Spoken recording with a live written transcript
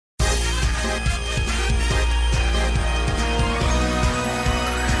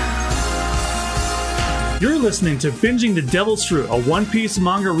You're listening to Binging the Devil's Fruit, a One Piece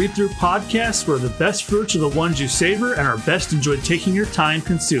manga read-through podcast where the best fruits are the ones you savor and are best enjoyed taking your time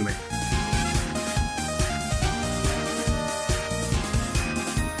consuming.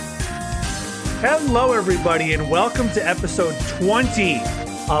 Hello, everybody, and welcome to episode 20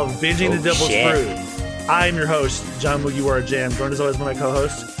 of Binging the Devil's Fruit. I'm your host, John Mugiwara Jam, joined as always by my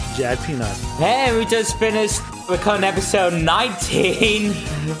co-host, Jad Peanut. Hey, we just finished recording episode 19.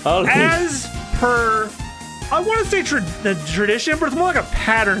 As per, I want to say the tradition, but it's more like a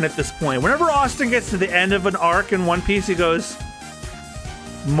pattern at this point. Whenever Austin gets to the end of an arc in One Piece, he goes,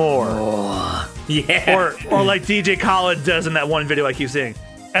 more. Yeah. Or like DJ Khaled does in that one video I keep saying,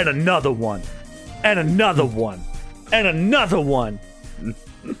 and another one. And another one. And another one.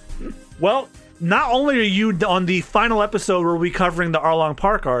 Well, not only are you on the final episode where we'll be covering the Arlong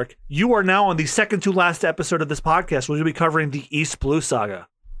Park arc, you are now on the second to last episode of this podcast where we'll be covering the East Blue Saga.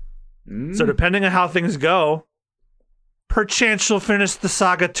 So depending on how things go, perchance you'll finish the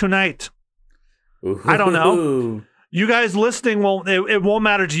saga tonight. I don't know. You guys listening, it won't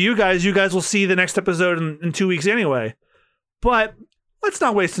matter to you guys. You guys will see the next episode in 2 weeks anyway. But let's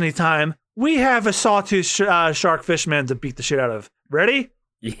not waste any time. We have a sawtooth shark fishman to beat the shit out of. Ready?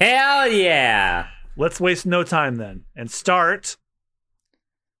 Hell yeah! Let's waste no time then and start.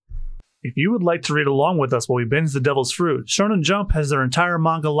 If you would like to read along with us while we binge The Devil's Fruit, Shonen Jump has their entire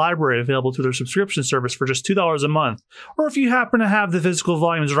manga library available through their subscription service for just $2 a month. Or if you happen to have the physical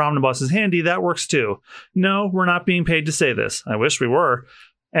volumes of omnibuses handy, that works too. No, we're not being paid to say this. I wish we were.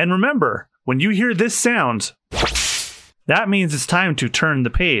 And remember, when you hear this sound, that means it's time to turn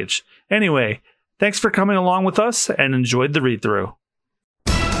the page. Anyway, thanks for coming along with us and enjoyed the read-through.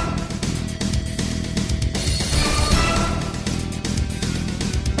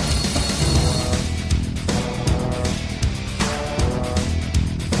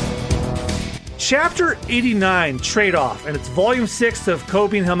 Chapter 89, Trade-Off, and it's Volume 6 of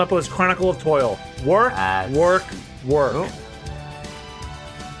Kobe and Helmeppo's Chronicle of Toil. Work.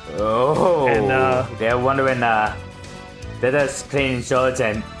 Oh. And, they're wondering, they're just cleaning swords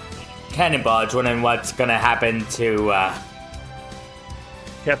and cannonballs, wondering what's gonna happen to,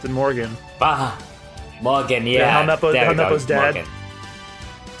 Captain Morgan. Morgan, yeah. Helmeppo's dad. Morgan.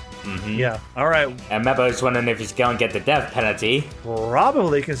 Mm-hmm. Yeah, alright. And Meppo's wondering if he's gonna get the death penalty.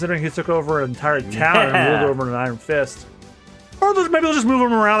 Probably, considering he took over an entire town and ruled over an iron fist. Or maybe they'll just move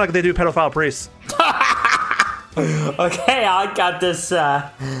him around like they do pedophile priests. Okay, I got this,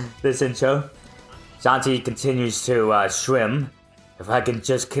 this intro. Shanti continues to, swim. If I can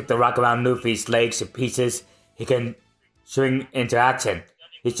just kick the rock around Luffy's legs to pieces, he can swing into action.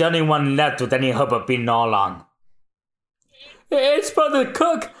 He's the only one left with any hope of beating Arlong. It's Brother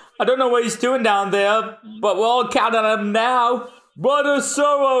Cook. I don't know what he's doing down there, but we're all counting on him now. Brother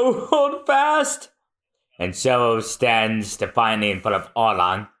Zoro, hold fast. And Zoro stands defiantly in front of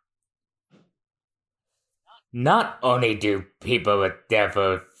Arlong. Not only do people with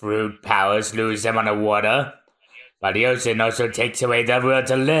devil fruit powers lose them underwater, but the ocean also takes away their will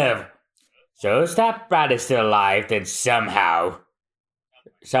to live. So if that brat is still alive, then somehow,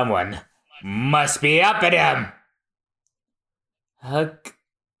 someone must be up at him.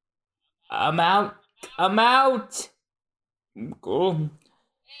 I'm out. Cool.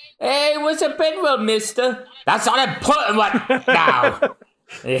 Hey, what's up, Benwell, mister? That's not important one now.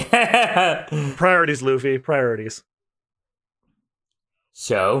 Yeah. Priorities, Luffy. Priorities.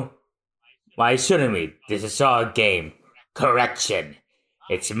 So, why shouldn't we? This is our game. Correction.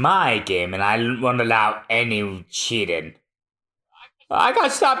 It's my game, and I won't allow any cheating. I gotta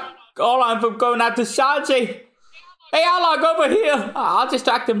stop Arlong from going after Sanji. Hey, Arlong, over here. I'll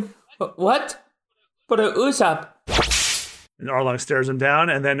distract him. What? But Usopp. And Arlong stares him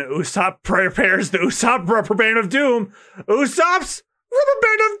down, and then Usopp prepares the Usopp rubber band of doom. Usopp's rubber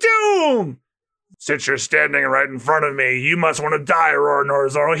band of doom! Since you're standing right in front of me, you must want to die, roar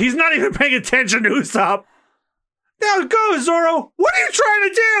Zoro. He's not even paying attention to Usopp. Now go, Zoro! What are you trying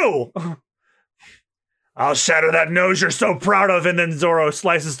to do? I'll shatter that nose you're so proud of, and then Zoro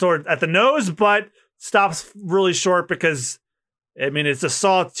slices sword at the nose, but stops really short because, I mean, it's a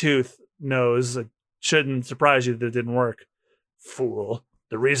sawtooth nose. It shouldn't surprise you that it didn't work. Fool.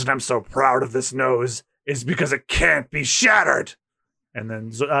 The reason I'm so proud of this nose is because it can't be shattered. And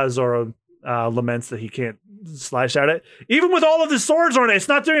then Zoro laments that he can't slash at it. Even with all of the swords on it, it's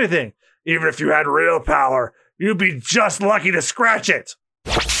not doing anything. Even if you had real power, you'd be just lucky to scratch it.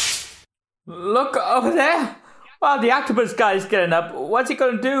 Look over there. Wow, the octopus guy's getting up. What's he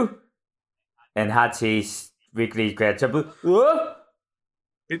gonna do? And Hachi's weakly grabs up.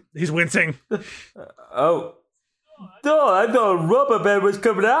 He's wincing. Oh. No, I thought a rubber band was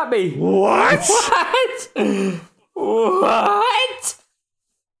coming at me. What? What?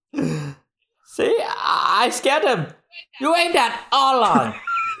 See, I scared him. You aimed at Arlong.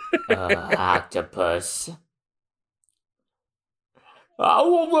 Octopus. I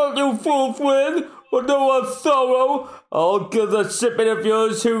won't let you fool with, but no one sorrow. I'll kill the shipment of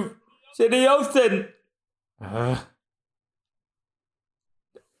yours who's in the ocean.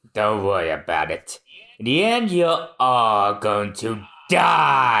 Don't worry about it. In the end, you're all going to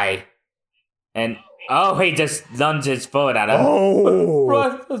die. And, he just lunges forward at him.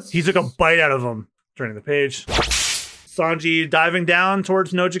 Oh! He took a bite out of him. Turning the page. Sanji diving down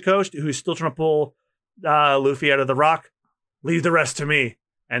towards Nojiko, who's still trying to pull Luffy out of the rock. Leave the rest to me.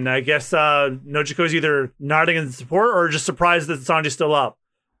 And I guess Nojiko's either nodding in support or just surprised that Sanji's still up.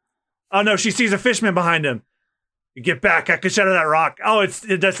 Oh no, she sees a fishman behind him. Get back, I can shatter that rock. Oh,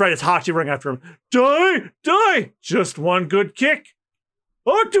 that's right, it's Hachi running after him. Die! Just one good kick.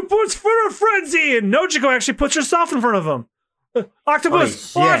 Octopus for a frenzy! And Nojiko actually puts herself in front of him.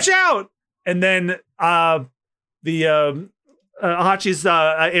 Octopus, watch out! And then Hachi's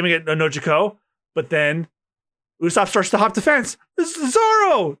aiming at Nojiko, but then Usopp starts to hop the fence. This is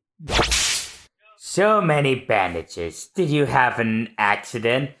Zoro! So many bandages. Did you have an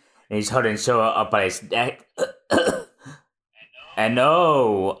accident? And he's holding Zoro up by his neck. And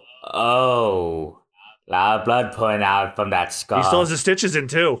lot of blood pouring out from that scar. He still has the stitches in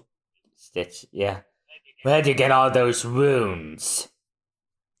too. Yeah. Where'd you get all those wounds?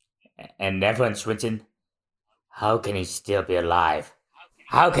 And everyone's written, how can he still be alive?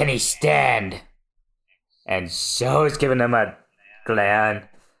 How can he stand? And Zoro's giving him a glare.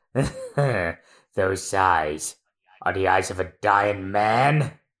 Those eyes are the eyes of a dying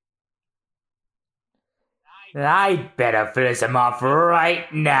man. I better finish him off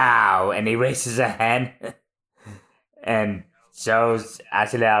right now. And he raises a hand. And Zoro's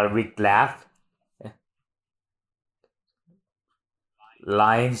actually a weak laugh.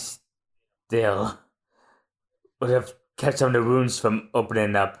 Lying still would have kept some of the wounds from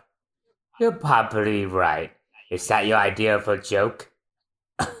opening up. You're probably right. Is that your idea of a joke?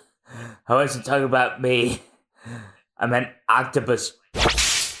 I wasn't talking about me. I meant octopus.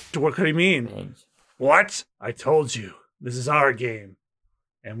 What could he mean? Binge. What? I told you. This is our game.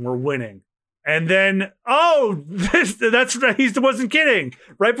 And we're winning. And then, that's right. He wasn't kidding.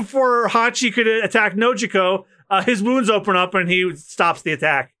 Right before Hachi could attack Nojiko, his wounds open up and he stops the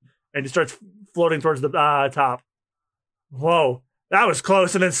attack. And he starts floating towards the top. Whoa. That was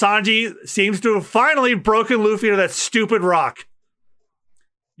close. And then Sanji seems to have finally broken Luffy into that stupid rock.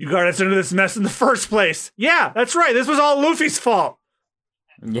 You got us into this mess in the first place. Yeah, that's right. This was all Luffy's fault.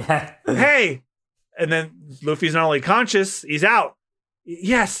 Yeah. Hey. And then Luffy's not only conscious, he's out.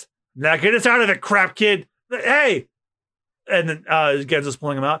 Yes. Now get us out of it, crap kid. Hey. And then Genzo's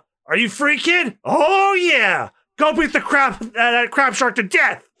pulling him out. Are you free, kid? Oh, yeah. Go beat that crab shark to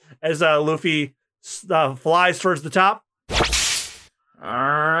death. As Luffy flies towards the top.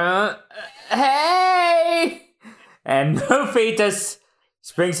 Hey! And Luffy just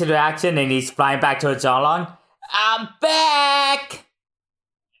springs into action and he's flying back towards Arlong. I'm back!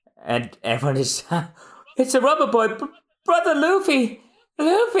 And everyone is... it's a rubber boy. Brother Luffy!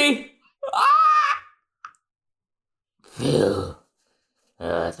 Luffy! Ah! Phew.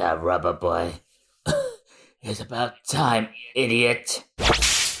 That rubber boy. It's about time, idiot.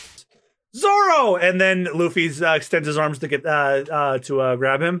 Zoro! And then Luffy extends his arms to get to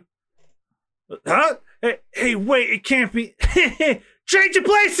grab him. Huh? Hey, wait! It can't be. Change of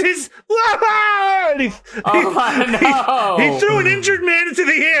places! And he threw an injured man into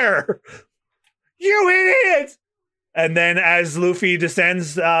the air. You idiot! And then, as Luffy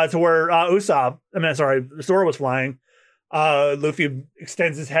descends to where Zoro was flying, Luffy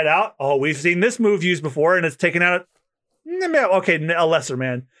extends his head out. Oh, we've seen this move used before, and it's taken out a lesser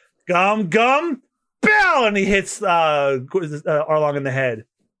man. Gum, bell! And he hits Arlong in the head.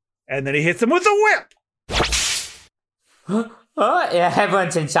 And then he hits him with a whip! Yeah,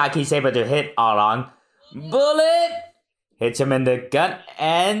 everyone's in shock. He's able to hit Arlong. Bullet! Hits him in the gut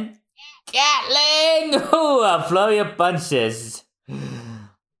and... Gatling! Ooh, a flurry of punches.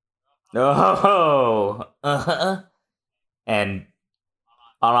 Oh! And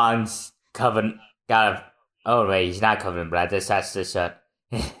Arlong's covered... Oh, wait, he's not covered in blood. That's the shot.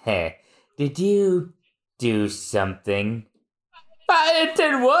 Did you do something? It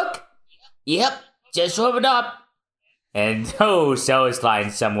didn't work. Yep, just warm it up. And so is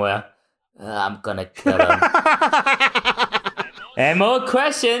flying somewhere. I'm gonna kill him. And more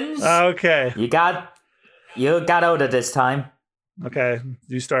questions. Okay. You got older this time. Okay,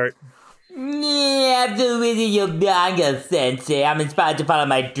 you start. Yeah, absolutely, you're wrong, Sensei. I'm inspired to follow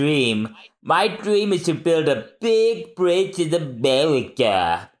my dream. My dream is to build a big bridge in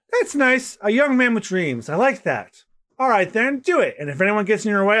America. That's nice. A young man with dreams. I like that. All right, then, do it. And if anyone gets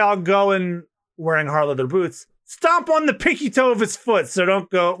in your way, I'll go in wearing hard leather boots. Stomp on the pinky toe of his foot, so don't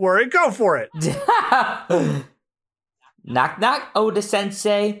go worry. Go for it. Knock, knock, Oda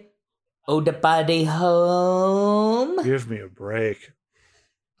Sensei. Oda body home. Give me a break.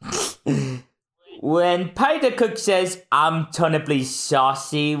 When Pyda Cook says, I'm terribly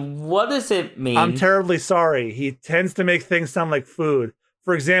saucy, what does it mean? I'm terribly sorry. He tends to make things sound like food.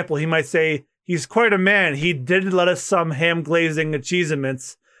 For example, he might say, he's quite a man. He did let us some ham glazing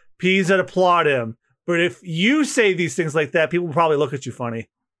achievements. Please applaud him. But if you say these things like that, people will probably look at you funny.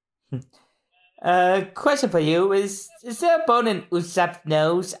 Question for you. Is there a bone in Usopp's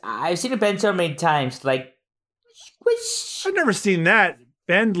nose? I've seen it bend so many times, like, squish. I've never seen that.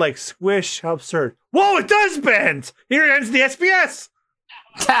 Bend like squish. How absurd. Whoa, it does bend! Here ends the SBS!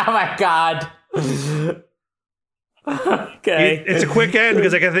 Oh my god. Okay. It's a quick end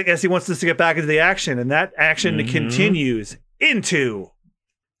because I guess he wants us to get back into the action, and that action continues into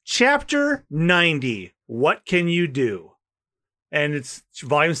Chapter 90. What Can You Do? And it's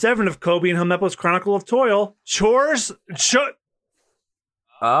Volume 7 of Kobe and Helmeppo's Chronicle of Toil. Chores.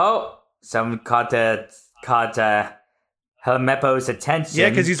 Oh, someone caught Helmeppo's attention. Yeah,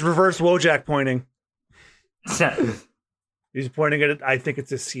 because he's reverse Wojak pointing. He's pointing at, I think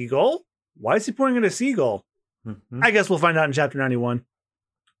it's a seagull. Why is he pointing at a seagull? I guess we'll find out in Chapter 91.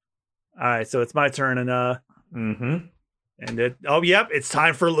 All right, so it's my turn, and it's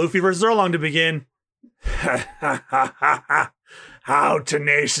time for Luffy versus Arlong to begin. How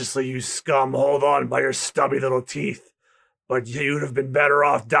tenaciously you scum hold on by your stubby little teeth. But you'd have been better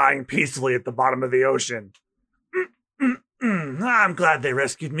off dying peacefully at the bottom of the ocean. I'm glad they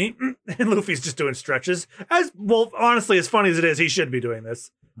rescued me. And Luffy's just doing stretches. Honestly, as funny as it is, he should be doing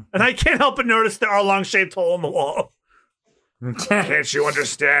this. And I can't help but notice the Arlong-shaped hole in the wall. Can't you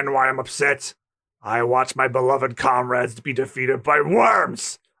understand why I'm upset? I watch my beloved comrades be defeated by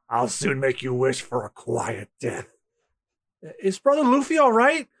worms. I'll soon make you wish for a quiet death. Is Brother Luffy all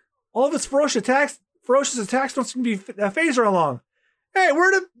right? All of his ferocious attacks don't seem to be phase Arlong. Hey,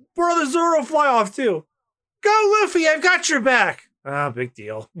 where did Brother Zoro fly off to? Go, Luffy, I've got your back. Big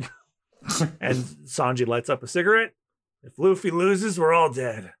deal. And Sanji lights up a cigarette. If Luffy loses, we're all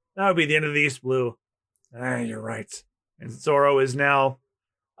dead. That would be the end of the East Blue. You're right. And Zoro is now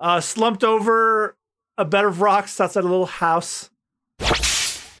slumped over a bed of rocks outside a little house.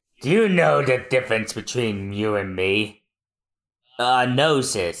 Do you know the difference between you and me?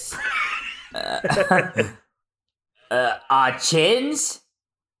 Noses. Our chins?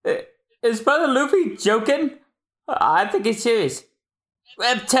 Is Brother Luffy joking? I think he's serious.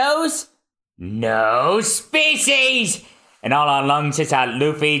 Web toes? No species! And all along, since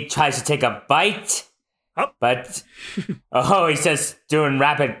Luffy tries to take a bite. But, he's just doing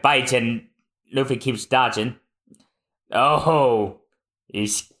rapid bites and Luffy keeps dodging.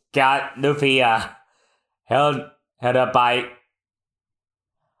 He's got Luffy held up by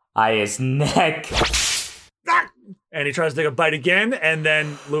his neck. And he tries to take a bite again, and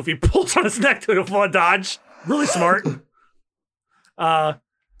then Luffy pulls on his neck to a dodge. Really smart. That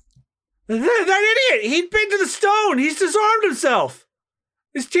idiot! He'd been to the stone! He's disarmed himself!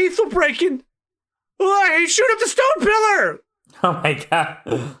 His teeth were breaking! He shoot up the stone pillar! Oh my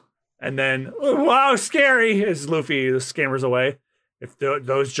god. And then, wow, scary, as Luffy scampers away. If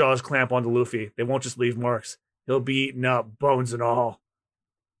those jaws clamp onto Luffy, they won't just leave marks. He'll be eaten up, bones and all.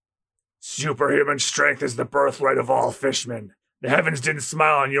 Superhuman strength is the birthright of all fishmen. The heavens didn't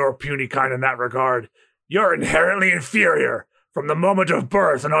smile on your puny kind in that regard. You're inherently inferior. From the moment of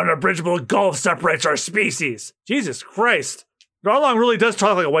birth, an unbridgeable gulf separates our species. Jesus Christ. Arlong really does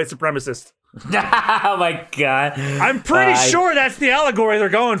talk like a white supremacist. Oh my god. I'm pretty sure that's the allegory they're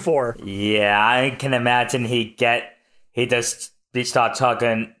going for. Yeah, I can imagine he start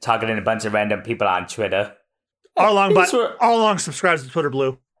talking to a bunch of random people on Twitter. Arlong subscribes to Twitter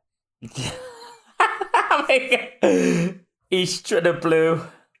Blue. Oh my god. He's Twitter Blue.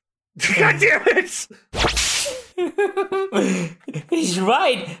 God damn it! He's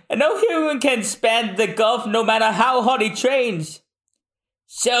right. No human can span the gulf no matter how hard he trains.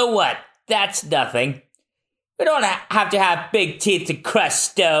 So what? That's nothing. We don't have to have big teeth to crush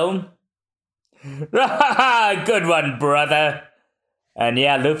stone. Good one, brother. And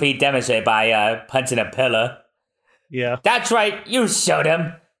yeah, Luffy demonstrated by punching a pillar. Yeah. That's right, you showed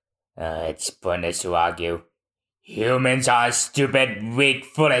him. It's pointless to argue. Humans are a stupid, weak,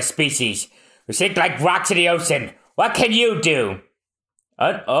 foolish species. We sink like rocks in the ocean. What can you do?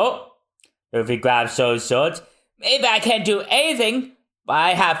 Luffy grabs Zoro's sword. Maybe I can't do anything, but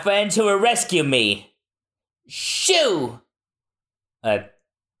I have friends who will rescue me. Shoo!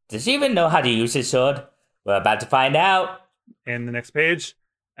 Does he even know how to use his sword? We're about to find out. And the next page.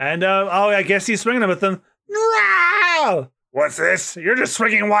 And, I guess he's swinging with them. What's this? You're just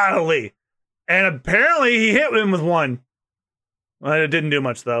swinging wildly. And apparently he hit him with one. Well, it didn't do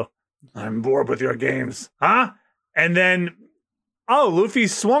much, though. I'm bored with your games. Huh? And then, Luffy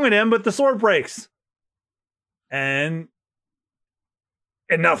swung at him, but the sword breaks. And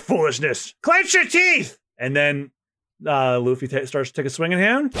enough foolishness. Clench your teeth! And then Luffy starts to take a swing at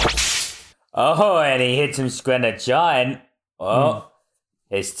him. Oh, and he hits him square in the jaw, and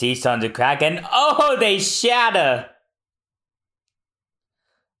his teeth start to crack, and they shatter.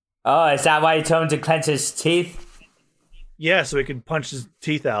 Oh, is that why he told him to clench his teeth? Yeah, so he could punch his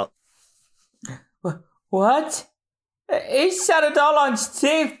teeth out. What? He shattered Arlong's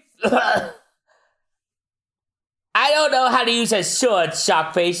teeth. I don't know how to use a sword,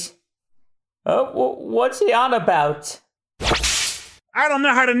 Shockface. What's he on about? I don't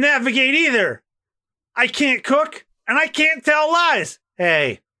know how to navigate either. I can't cook, and I can't tell lies.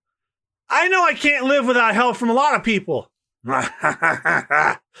 Hey, I know I can't live without help from a lot of people.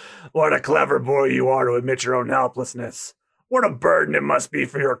 What a clever boy you are to admit your own helplessness. What a burden it must be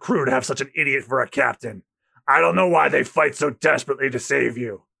for your crew to have such an idiot for a captain. I don't know why they fight so desperately to save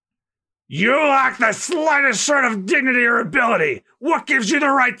you. You lack the slightest shred of dignity or ability. What gives you the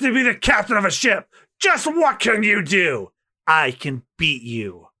right to be the captain of a ship? Just what can you do? I can beat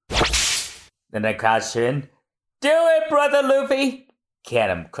you. Then I crash in. Do it, brother Luffy. Get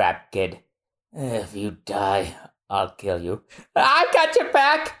him, crap kid. If you die, I'll kill you. I got your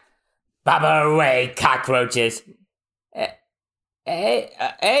back. Baba away, cockroaches. Hey,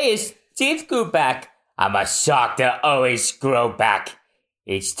 his teeth grew back. I'm a shark that always grow back.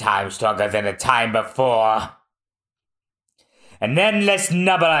 Each time stronger than the time before. An endless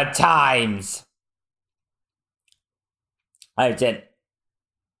number of times. I did.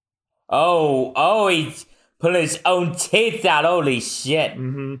 He's pulling his own teeth out. Holy shit.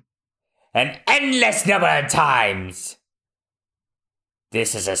 Mm-hmm. An endless number of times.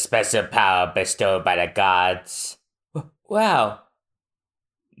 This is a special power bestowed by the gods. Wow.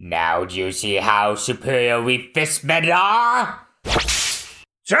 Now do you see how superior we fistmen are?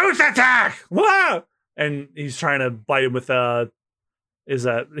 Tooth attack! Wow! And he's trying to bite him with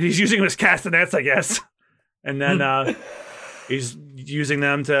he's using him as castanets, I guess. And then he's using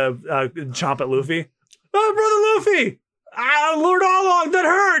them to chomp at Luffy. Oh, Brother Luffy! Lord Arlong, that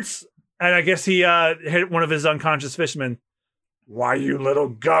hurts! And I guess he hit one of his unconscious fishermen. Why, you little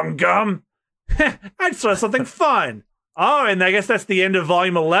gum? I saw something fun. Oh, and I guess that's the end of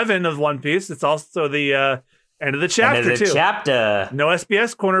volume 11 of One Piece. It's also the end of the chapter, too. Chapter. No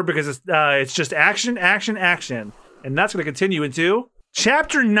SBS corner because it's just action. And that's going to continue into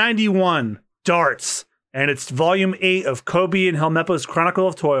chapter 91, Darts. And it's volume 8 of Kobe and Helmeppo's Chronicle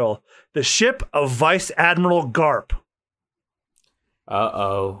of Toil, the ship of Vice Admiral Garp.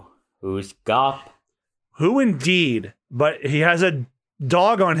 Uh-oh. Who's Garp? Who indeed? But he has a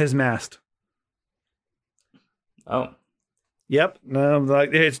dog on his mast. Oh. Yep.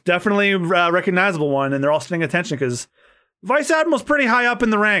 It's definitely a recognizable one, and they're all paying attention because Vice Admiral's pretty high up in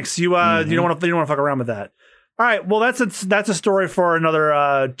the ranks. You don't want to fuck around with that. All right. Well, that's a story for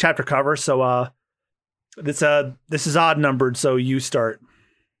another chapter cover. So this is odd numbered. So you start.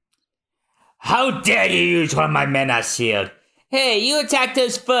 How dare you use one of my men as shield? Hey, you attacked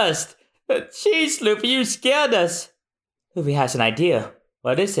us first. Jeez, Luffy, you scared us. Luffy has an idea.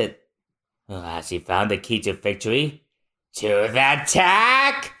 What is it? Well, has he found the key to victory? To the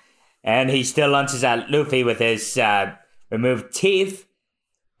attack! And he still launches at Luffy with his removed teeth.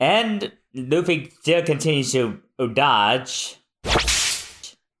 And Luffy still continues to dodge.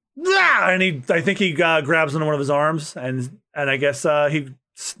 And I think he grabs on one of his arms, and I guess he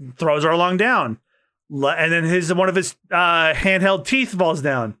throws Arlong down. And then one of his handheld teeth falls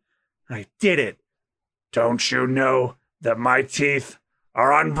down. I did it. Don't you know that my teeth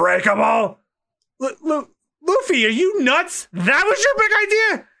are unbreakable? Luffy, are you nuts? That was your big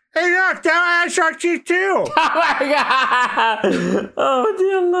idea? Hey, look, now I have shark teeth too. Oh my god! Oh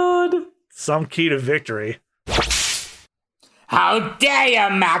dear lord. Some key to victory. How dare you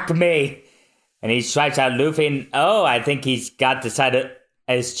mock me? And he strikes at Luffy, and I think he's got the side of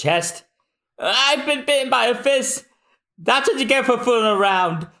his chest. I've been bitten by a fist. That's what you get for fooling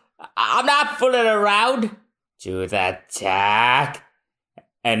around. I'm not fooling around. To the attack.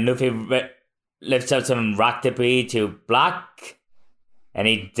 And Luffy lifts up some rock debris to block. And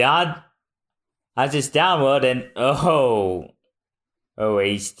he dodges downward and Oh,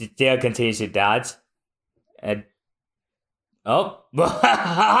 he still continues to dodge. And oh,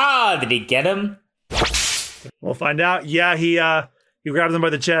 did he get him? We'll find out. Yeah, he grabs him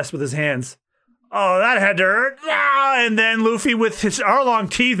by the chest with his hands. Oh, that had to hurt. And then Luffy with his Arlong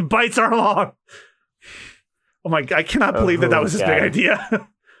teeth bites Arlong. Oh my, I cannot believe that was his big idea.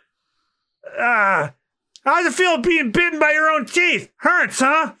 How does it feel being bitten by your own teeth? Hurts,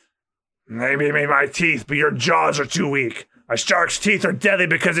 huh? Maybe my teeth, but your jaws are too weak. A shark's teeth are deadly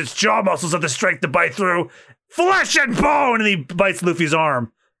because its jaw muscles have the strength to bite through flesh and bone, and he bites Luffy's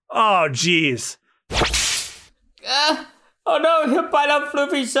arm. Oh, jeez. Oh no, he'll bite off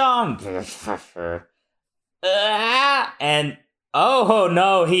Luffy's arm. And oh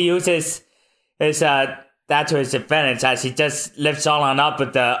no, he uses his that to his advantage as he just lifts Arlong up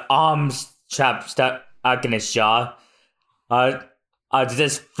with the arms trap stuck in his jaw. I'll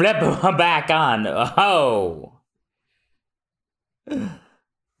just flip him back on. Oh.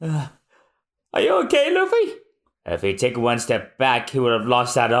 Are you okay, Luffy? If he take one step back, he would have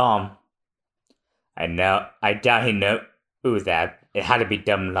lost that arm. I doubt he knew that. It had to be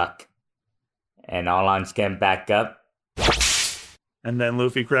dumb luck. And Arlong's getting back up. And then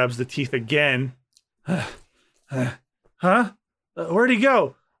Luffy grabs the teeth again. Huh? Where'd he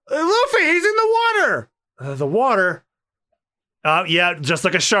go? Luffy, he's in the water! The water? Yeah, just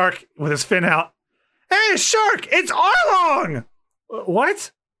like a shark with his fin out. Hey, shark! It's Arlong!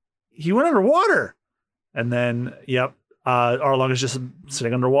 What? He went underwater. And then, yep, Arlong is just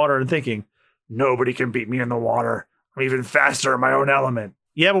sitting underwater and thinking, nobody can beat me in the water. I'm even faster in my own element.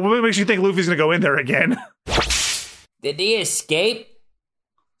 Yeah, but what makes you think Luffy's gonna go in there again? Did he escape?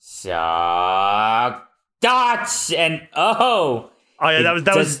 Suck dots and oh yeah,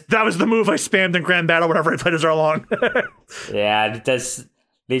 that was the move I spammed in Grand Battle whenever I played as Arlong. Yeah, it does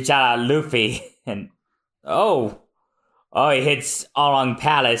reach out at Luffy and he hits Arlong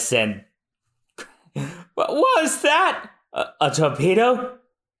Palace and what was that? A torpedo?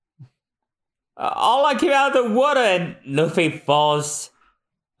 Arlong came out of the water and Luffy falls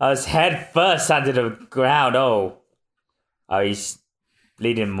his head first onto the ground. Oh, he's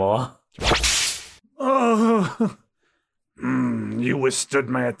bleeding more. Oh, you withstood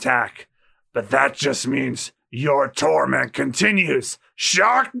my attack, but that just means your torment continues.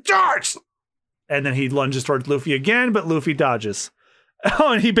 Shark darts! And then he lunges towards Luffy again, but Luffy dodges.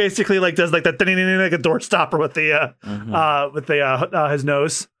 Oh, and he basically does that like a door stopper with the his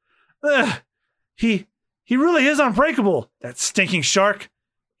nose. He really is unbreakable. That stinking shark.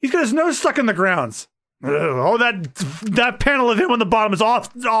 He's got his nose stuck in the grounds. Oh, that panel of him on the bottom is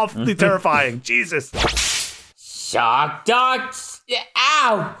awfully terrifying. Jesus. Shark darts.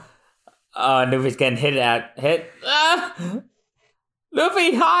 Ow. Oh, Luffy's getting hit.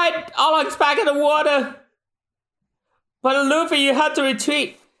 Luffy, hide! Arlong's back in the water. But Luffy, you have to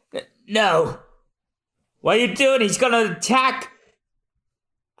retreat. No. What are you doing? He's gonna attack.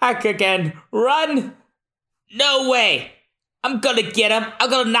 Hack again. Run. No way. I'm gonna get him.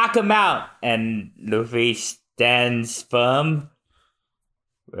 I'm gonna knock him out. And Luffy stands firm,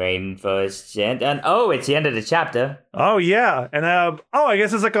 waiting for his chance. And it's the end of the chapter. Oh yeah, and I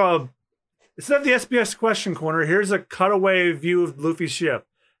guess it's instead of the SBS question corner, here's a cutaway view of Luffy's ship,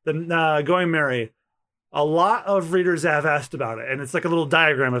 the Going Merry. A lot of readers have asked about it, and it's like a little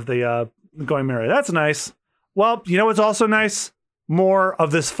diagram of the Going Merry. That's nice. Well, you know what's also nice? More of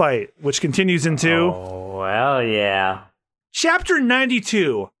this fight, which continues into... Oh, well, yeah. Chapter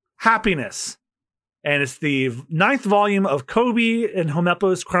 92, Happiness. And it's the 9th volume of Kobe and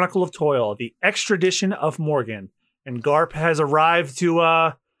Homepo's Chronicle of Toil, the extradition of Morgan. And Garp has arrived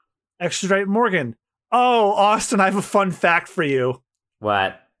to extradite Morgan. Oh, Austin, I have a fun fact for you.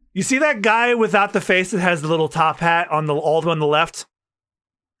 What? You see that guy without the face that has the little top hat on the left?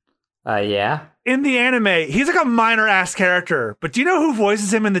 Yeah. In the anime, he's like a minor-ass character. But do you know who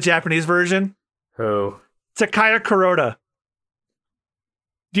voices him in the Japanese version? Who? Takaya Kuroda.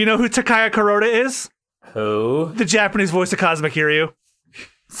 Do you know who Takaya Kuroda is? Who? The Japanese voice of Cosmic Kiryu.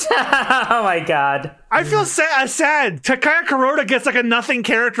 Oh my god. I feel sad. Takaya Kuroda gets like a nothing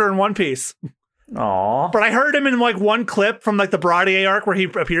character in One Piece. Aww. But I heard him in like one clip from like the Bradier arc where he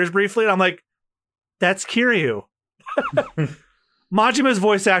appears briefly, and I'm like, that's Kiryu. Majima's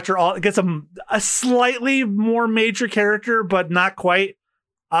voice actor gets a slightly more major character, but not quite.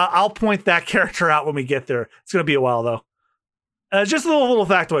 I'll point that character out when we get there. It's going to be a while, though. Just a little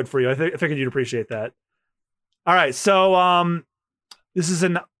factoid for you. I figured you'd appreciate that. All right, so this is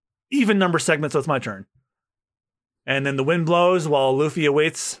an even number segment, so it's my turn. And then the wind blows while Luffy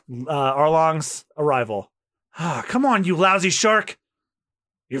awaits Arlong's arrival. Come on, you lousy shark.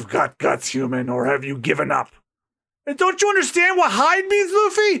 You've got guts, human, or have you given up? And don't you understand what hide means,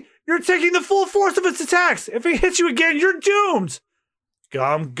 Luffy? You're taking the full force of its attacks. If it hits you again, you're doomed.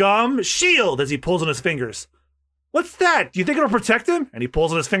 Gum, shield, as he pulls on his fingers. What's that? Do you think it'll protect him? And he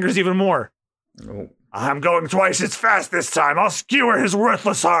pulls on his fingers even more. Oh. I'm going twice as fast this time. I'll skewer his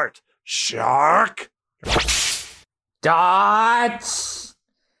worthless heart. Shark. Dodge!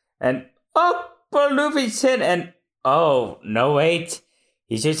 And but Luffy's hit and no wait.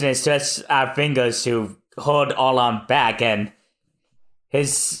 He's using his stretched out fingers to hold Arlong back, and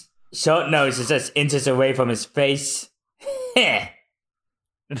his short nose is just inches away from his face. They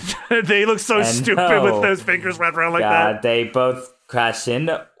look so stupid with those fingers wrapped around like that. They both crash in.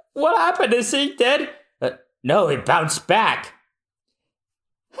 What happened? Is he dead? No, he bounced back.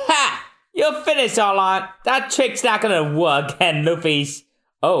 Ha! You're finished, Arlong. That trick's not gonna work. And Luffy's...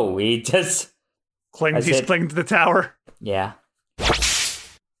 he just... He's clinging to the tower. Yeah.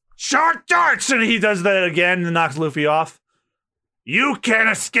 Shark darts! And he does that again and knocks Luffy off. You can't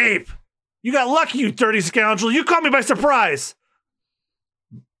escape. You got lucky, you dirty scoundrel. You caught me by surprise.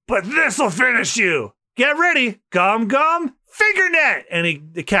 But this'll finish you. Get ready. Gum, finger net. And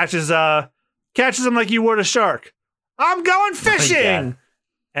he catches him like you would a shark. I'm going fishing.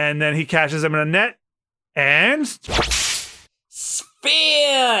 And then he catches him in a net. And... Spear!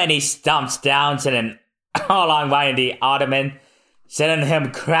 And he stomps down, sending Arlong right in the ottoman, sending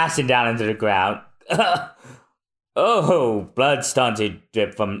him crashing down into the ground. Blood starting to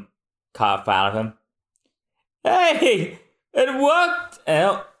drip from carved out of him. Hey! It worked!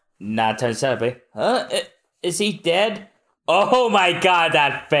 Not turn celebrate. Is he dead? Oh my god,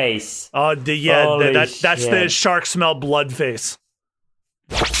 that face! Oh, that's the shark smell blood face.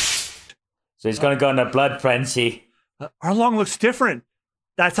 So he's gonna go in a blood frenzy. Arlong looks different.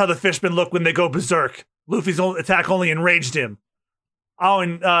 That's how the fishmen look when they go berserk. Luffy's attack only enraged him. Oh,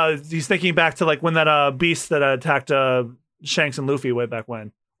 and he's thinking back to like when that beast that attacked Shanks and Luffy way back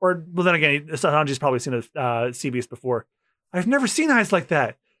when. Or, well, then again, Sanji's probably seen a sea beast before. I've never seen eyes like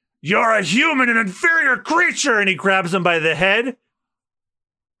that. You're a human, an inferior creature! And he grabs him by the head.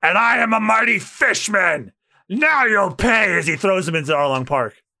 And I am a mighty fishman! Now you'll pay! As he throws him into Arlong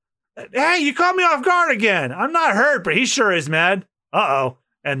Park. Hey, you caught me off guard again. I'm not hurt, but he sure is mad. Uh-oh.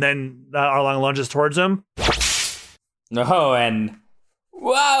 And then Arlong lunges towards him. No, and...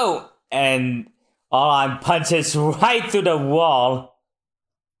 Whoa! And Arlong punches right through the wall.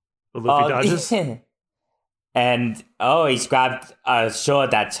 But Luffy dodges. And, he's grabbed a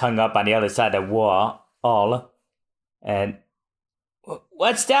sword that's hung up on the other side of the wall. And...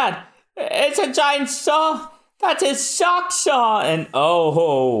 What's that? It's a giant saw! That's his sock saw! And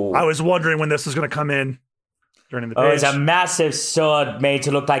I was wondering when this was going to come in. Turning the page. It's a massive sword made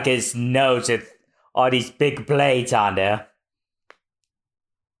to look like his nose with all these big blades on there.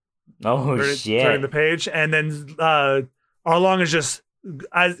 Shit. Turning the page. And then Arlong is just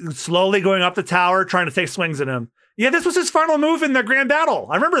slowly going up the tower, trying to take swings at him. Yeah, this was his final move in the grand battle.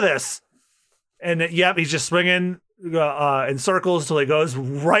 I remember this. And he's just swinging in circles till he goes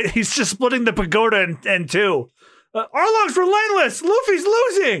right. He's just splitting the pagoda in two. Arlong's relentless. Luffy's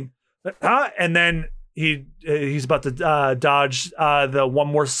losing. And then he's about to dodge the one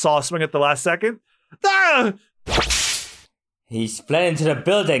more saw swing at the last second. He split into the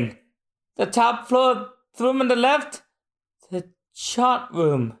building. The top floor room on the left. The chart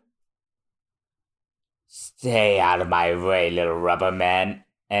room. Stay out of my way, little rubber man.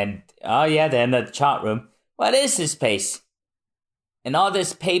 And, they're in the chart room. What is this place? And all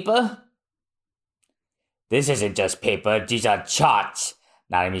this paper? This isn't just paper, these are charts.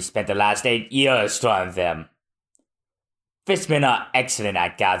 Nanami spent the last 8 years drawing them. Fishmen are excellent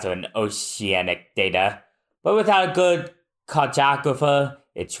at gathering oceanic data, but without a good cartographer,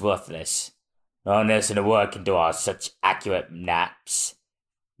 it's worthless. No one else in the world can draw such accurate maps.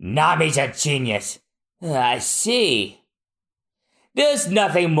 Nami's a genius. I see. There's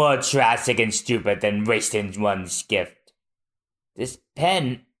nothing more tragic and stupid than wasting one's gift. This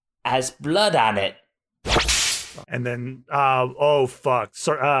pen has blood on it. And then, fuck.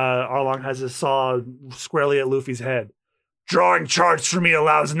 Arlong has his saw squarely at Luffy's head. Drawing charts for me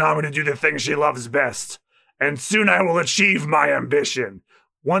allows Nami to do the thing she loves best. And soon I will achieve my ambition.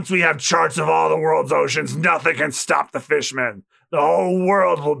 Once we have charts of all the world's oceans, nothing can stop the fishmen. The whole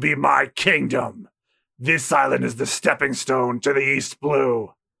world will be my kingdom. This island is the stepping stone to the East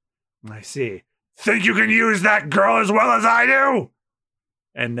Blue. I see. Think you can use that girl as well as I do?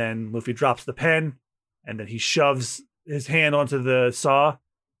 And then Luffy drops the pen, and then he shoves his hand onto the saw.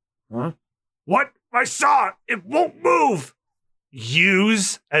 Huh? What? My saw! It won't move!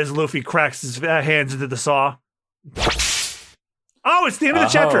 Use, as Luffy cracks his hands into the saw. Oh, it's the end of the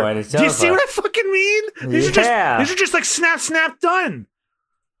chapter. And it's Do you see over. what I fucking mean? These are just like snap, done.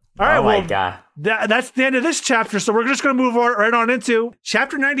 All right, my God. That's the end of this chapter. So we're just going to move right on into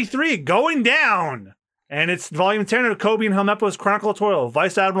chapter 93, Going Down. And it's volume 10 of Kobe and Helmeppo's Chronicle of Toil.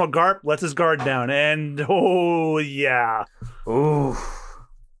 Vice Admiral Garp lets his guard down. And, oh, yeah. Ooh.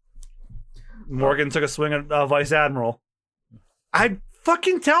 Morgan took a swing at Vice Admiral. I'm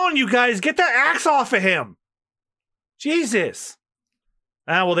fucking telling you guys, get that axe off of him. Jesus.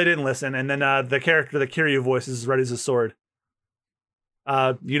 Well, they didn't listen. And then the character that Kiryu voices readies his sword.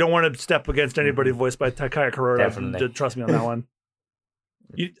 You don't want to step against anybody voiced by Takaya Kuroda. Definitely. Trust me on that one.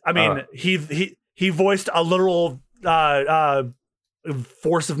 He voiced a literal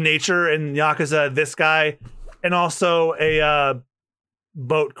force of nature in Yakuza, this guy, and also a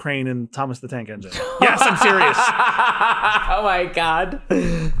boat crane in Thomas the Tank Engine. Yes, I'm serious. Oh my God.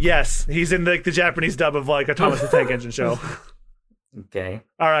 Yes, he's in the Japanese dub of like a Thomas the Tank Engine show. Okay.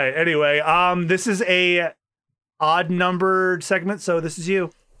 All right. Anyway, this is a odd numbered segment, so this is you.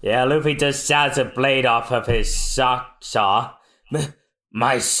 Yeah, Luffy just shouts a blade off of his sock saw.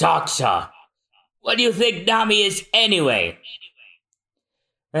 My sock saw. What do you think Nami is anyway?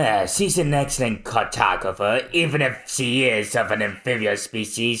 She's an excellent cartographer, even if she is of an amphibious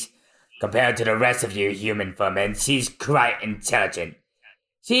species. Compared to the rest of you human vermin, she's quite intelligent.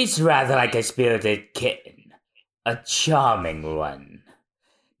 She's rather like a spirited kitten. A charming one.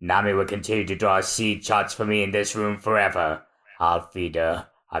 Nami will continue to draw seed charts for me in this room forever. I'll feed her.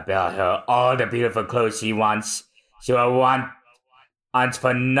 I buy her all the beautiful clothes she wants. She will want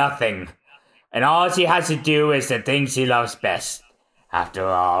for nothing. And all she has to do is the thing she loves best. After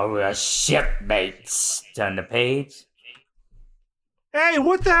all, we're shipmates. Turn the page. Hey,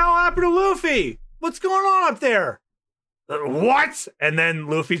 what the hell happened to Luffy? What's going on up there? What? And then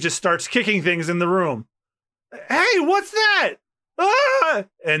Luffy just starts kicking things in the room. Hey, what's that? Ah!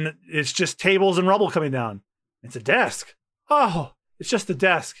 And it's just tables and rubble coming down. It's a desk. Oh, it's just a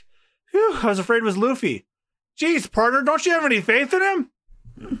desk. Phew, I was afraid it was Luffy. Jeez, partner, don't you have any faith in him?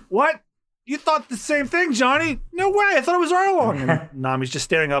 What? You thought the same thing, Johnny? No way, I thought it was Arlong. And Nami's just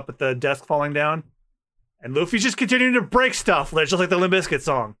staring up at the desk falling down. And Luffy's just continuing to break stuff, just like the Limp Bizkit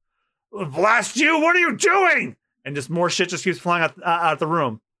song. Blast you, what are you doing? And just more shit just keeps flying out the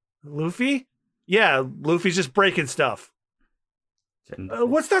room. Luffy? Yeah, Luffy's just breaking stuff.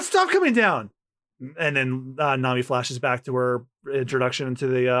 What's that stuff coming down? And then Nami flashes back to her introduction into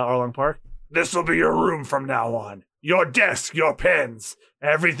the Arlong Park. This will be your room from now on. Your desk, your pens.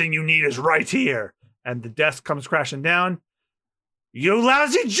 Everything you need is right here. And the desk comes crashing down. You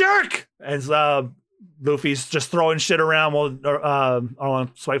lousy jerk! As Luffy's just throwing shit around while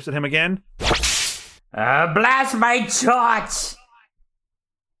Arlong swipes at him again. Blast my charts!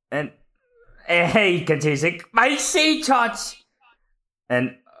 And he continues, my sea charts!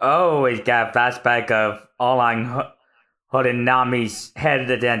 And we got a flashback of Arlong holding Nami's head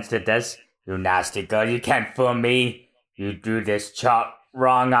against the desk. You nasty girl, you can't fool me. You do this chart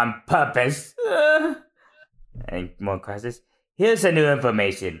wrong on purpose. And more crisis. Here's the new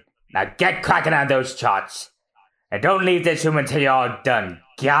information. Now get cracking on those charts. And don't leave this room until you're all done.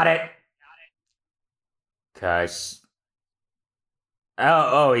 Got it? Cause...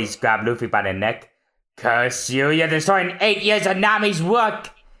 he's grabbed Luffy by the neck. Curse you, you're destroying 8 years of Nami's work!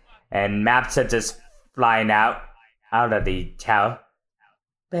 And maps are just flying out of the tower.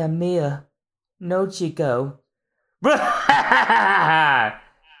 Bamia, no Chico.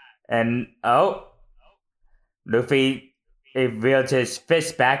 And, Luffy revealed his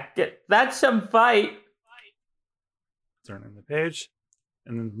fist back. That's some fight. Turning the page.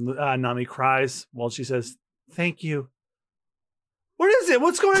 And then Nami cries while she says, thank you. What is it?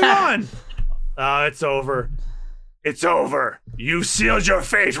 What's going on? It's over. It's over. You sealed your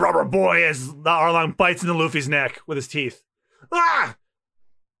fate, rubber boy, as Arlong bites into Luffy's neck with his teeth. Ah!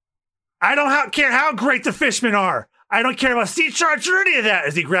 I don't care how great the fishmen are. I don't care about sea charts or any of that,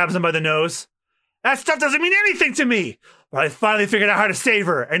 as he grabs him by the nose. That stuff doesn't mean anything to me. But I finally figured out how to save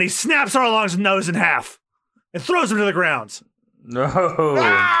her, and he snaps Arlong's nose in half and throws him to the ground. No.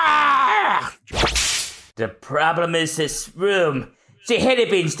 Ah! The problem is this room. See, Hitty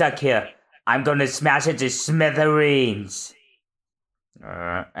being stuck here. I'm gonna smash it to smithereens.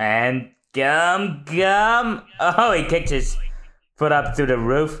 And gum. He kicked his foot up through the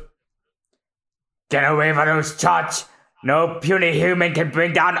roof. Get away from those charts. No puny human can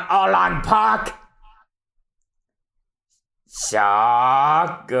bring down Arlong Park.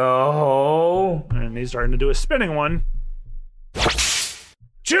 Go. And he's starting to do a spinning one.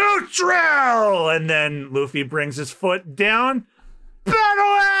 Choo drill! And then Luffy brings his foot down.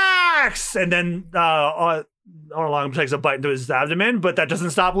 Battle axe! And then Arlong takes a bite into his abdomen, but that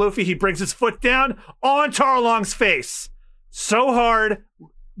doesn't stop Luffy. He brings his foot down onto Arlong's face so hard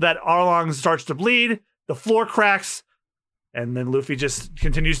that Arlong starts to bleed. The floor cracks, and then Luffy just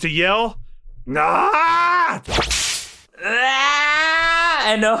continues to yell, "Ah!"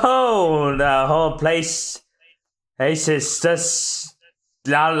 And the whole place is just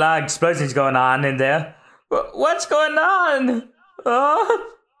a lot of explosions going on in there. What's going on? Oh.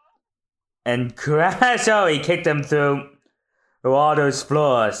 And crash! Oh, he kicked him through all those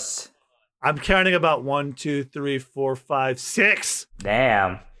floors. I'm counting about 1, 2, 3, 4, 5, 6.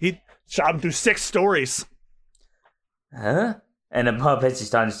 Damn. He shot him through 6 stories. Huh? And the whole place is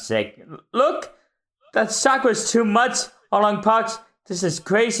starting to shake. Look! That shock was too much. Arlong Parks. This is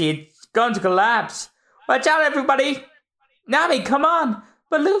crazy. It's going to collapse. Watch out, everybody! Nami, come on!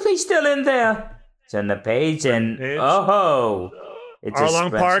 But Luffy's still in there. It's on the page and... Oh!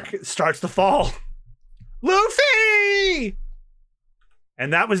 Arlong Park starts to fall. Luffy!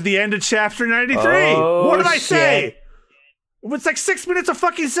 And that was the end of chapter 93. Oh, what did I shit. say? It's like 6 minutes of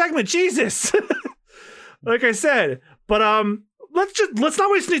fucking segment. Jesus. Like I said. But let's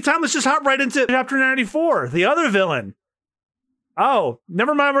not waste any time. Let's just hop right into chapter 94. The other villain. Oh,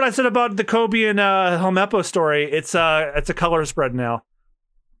 never mind what I said about the Kobe and Helmeppo story. It's a color spread now.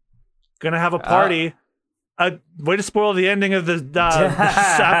 Gonna have a party. Way to spoil the ending of the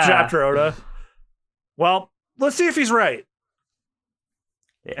chapter, Oda. Well, let's see if he's right.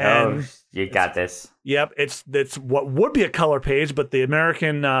 And you got this. Yep, it's what would be a color page, but the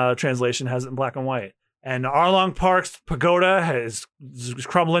American translation has it in black and white. And Arlong Park's pagoda is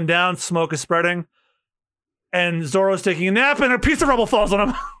crumbling down, smoke is spreading, and Zoro's taking a nap, and a piece of rubble falls on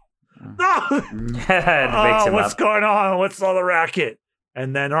him. What's going on? What's all the racket?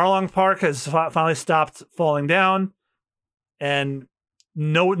 And then Arlong Park has finally stopped falling down, and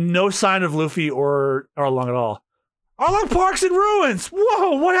no sign of Luffy or Arlong at all. Arlong Park's in ruins.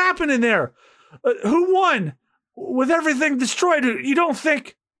 Whoa, what happened in there? Who won? With everything destroyed, you don't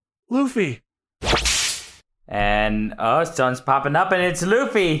think Luffy? And sun's popping up, and it's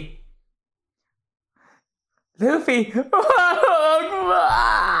Luffy. Luffy.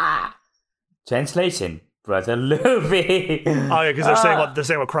 Translation: Brother Luffy. Oh yeah, because they're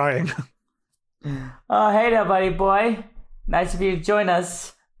saying we're crying. Oh, hey there, buddy boy. Nice of you to join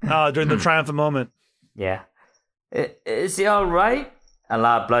us. During the triumphant moment. Yeah. Is he all right? A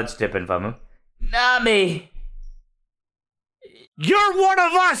lot of blood's dripping from him. Nami! You're one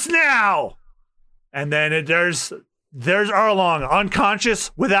of us now! And then there's Arlong,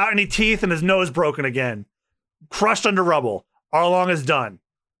 unconscious, without any teeth, and his nose broken again. Crushed under rubble. Arlong is done.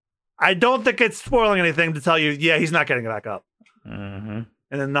 I don't think it's spoiling anything to tell you, yeah, he's not getting back up. Mm-hmm.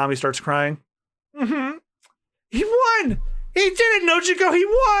 And then Nami starts crying. Mm-hmm. He won! He did it, Nojiko! He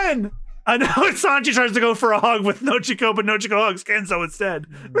won! I know Sanji tries to go for a hug with Nojiko, but Nojiko hugs Kenzo instead.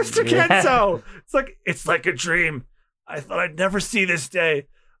 Mr. Kenzo! It's like a dream. I thought I'd never see this day.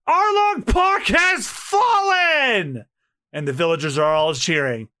 Arlong Park has fallen! And the villagers are all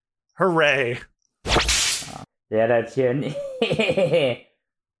cheering. Hooray. Yeah, that's cheering.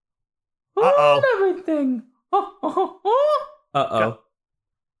 Uh-oh. Everything. Uh-oh.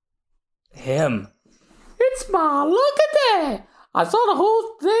 Him. It's Ma, look at that! I saw the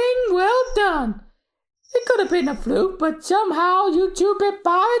whole thing, well done. It could have been a fluke, but somehow you two-bit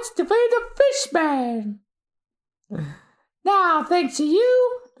pirates defeated the fishman. Now, thanks to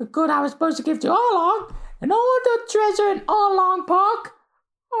you, the good I was supposed to give to Arlong, and all the treasure in Arlong Park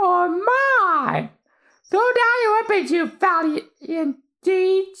are mine. Throw down your weapons, you valiant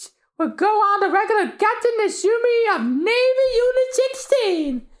deeds. We'll go on the regular Captain Izumi of Navy Unit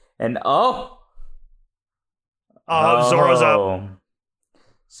 16. And Zoro's up.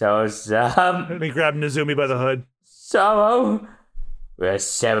 Zoro's up. Let me grab Nizumi by the hood. Zoro, we're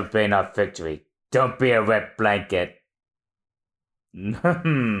celebrating our victory. Don't be a wet blanket. Why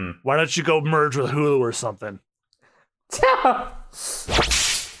don't you go merge with Hulu or something?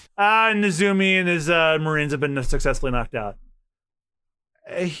 Nizumi and his Marines have been successfully knocked out.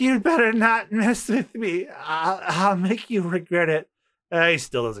 You'd better not mess with me. I'll make you regret it. He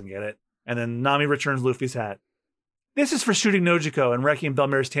still doesn't get it. And then Nami returns Luffy's hat. This is for shooting Nojiko and wrecking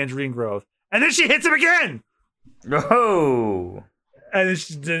Belmare's Tangerine Grove. And then she hits him again! Oh! And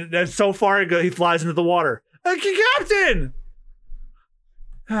so far, he flies into the water. Captain!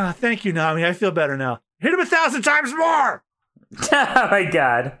 Thank you, Nami. I feel better now. Hit him 1,000 times more! Oh my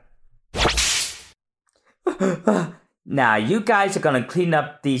god. Now, you guys are gonna clean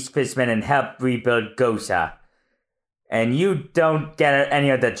up these fishmen and help rebuild Gosa. And you don't get any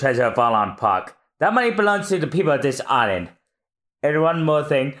of the treasure of Arlong Park. That money belongs to the people of this island. And one more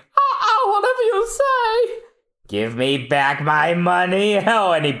thing. Whatever you say. Give me back my money.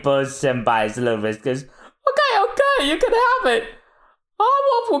 Oh, and he pulls Senpai's little wrist. Goes, okay, you can have it.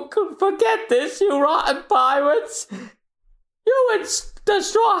 I won't forget this, you rotten pirates. You and the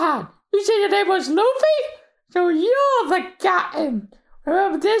Straw Hat. You said your name was Luffy? So you're the captain.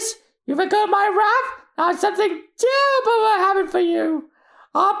 Remember this? You forgot my wrath? Now something terrible will happen for you.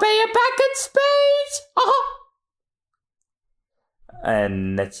 I'll pay you back in spades.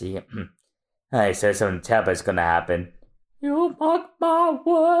 And let's see. Alright, so something terrible is gonna happen. You mark my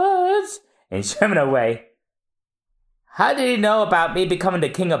words. And he's swimming away. How did he know about me becoming the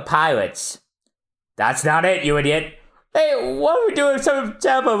king of pirates? That's not it, you idiot. Hey, what do we do if something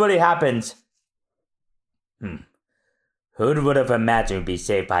terrible really happens? Who would have imagined we'd be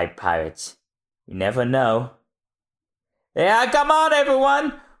saved by pirates? You never know. Yeah, come on,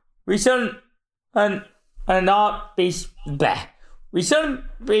 everyone. We shouldn't not be. Bleh. We shouldn't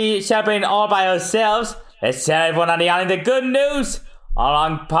be celebrating all by ourselves. Let's tell everyone on the island the good news.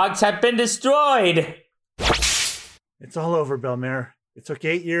 Arlong parks have been destroyed. It's all over, Belmare. It took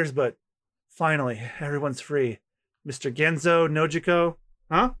 8 years, but finally, everyone's free. Mr. Genzo, Nojiko,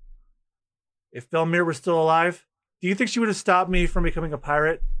 huh? If Belmare were still alive, do you think she would have stopped me from becoming a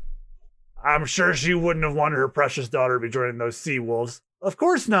pirate? I'm sure she wouldn't have wanted her precious daughter to be joining those sea wolves. Of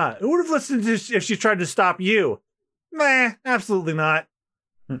course not. Who would have listened to if she tried to stop you? Meh, absolutely not.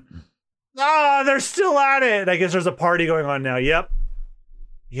 They're still at it. I guess there's a party going on now. Yep.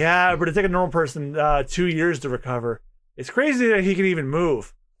 Yeah, but it took a normal person 2 years to recover. It's crazy that he can even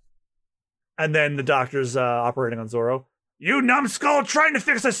move. And then the doctor's operating on Zoro. You numbskull, trying to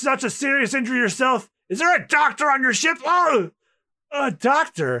fix such a serious injury yourself. Is there a doctor on your ship? Oh, a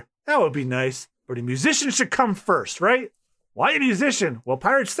doctor? That would be nice. But a musician should come first, right? Why a musician? Well,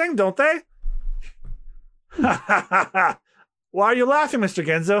 pirates sing, don't they? Why are you laughing, Mr.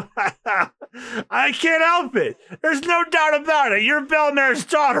 Genzo? I can't help it. There's no doubt about it. You're Belmare's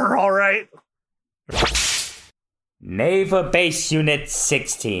daughter, all right. Naval Base Unit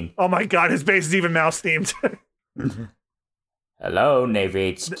 16. Oh my god, his base is even mouse themed. Hello,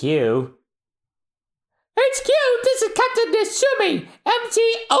 Navy HQ. HQ, this is Captain Nisumi,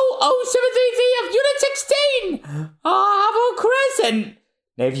 MT-00-733 of Unit 16. Avo Crescent.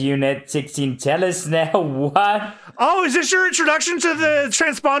 Navy Unit 16, tell us now what? Oh, is this your introduction to the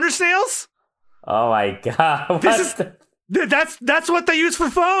transponder snails? Oh my god. That's what they use for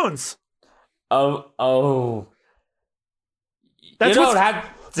phones. Oh. That's you don't have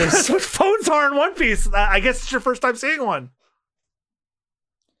to... That's what phones are in One Piece. I guess it's your first time seeing one.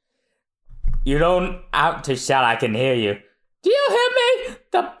 You don't have to shout, I can hear you. Do you hear me?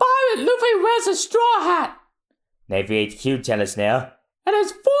 The pirate Luffy wears a straw hat. Navy HQ, tell us now. And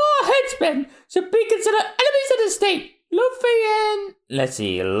his 4 henchmen should be considered enemies of the state. Luffy and... Let's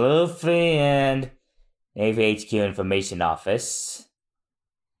see, Luffy and Navy HQ Information Office.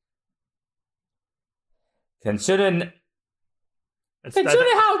 Considering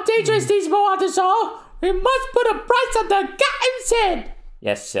how dangerous these waters are, we must put a price on the captain's head.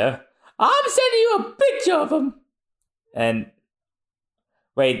 Yes, sir. I'm sending you a picture of him. And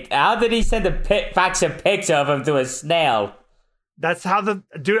wait, how did he send fax a picture of him to a snail? That's how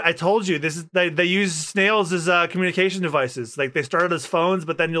dude. I told you this is they use snails as communication devices. Like they started as phones,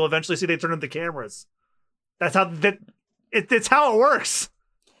 but then you'll eventually see they turn into cameras. That's how it's how it works.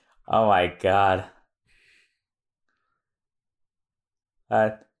 Oh my god.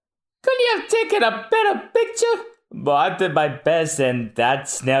 Couldn't you have taken a better picture? Well, I did my best, and that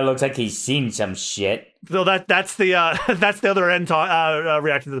snail looks like he's seen some shit. So that's the other end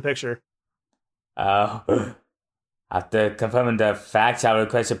reacting to the picture. Oh. After confirming the facts, I'll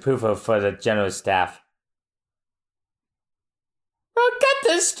request approval for the general staff. Well, get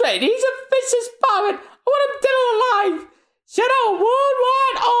this straight. He's a vicious pirate. I want him dead or alive. Send out a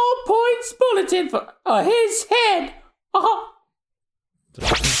worldwide all-points bulletin for his head.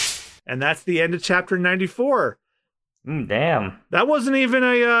 And that's the end of chapter 94. Damn. That wasn't even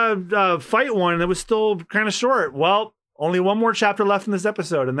a fight one. It was still kind of short. Well, only one more chapter left in this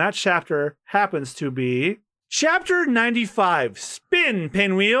episode, and that chapter happens to be Chapter 95, Spin,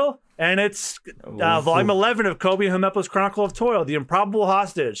 Pinwheel, and it's volume 11 of Kobe Himepo's Chronicle of Toil, The Improbable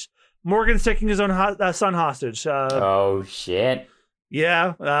Hostage. Morgan's taking his own son hostage. Oh, shit.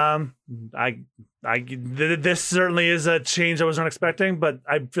 Yeah, this certainly is a change I wasn't expecting, but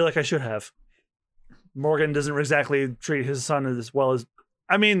I feel like I should have. Morgan doesn't exactly treat his son as well as...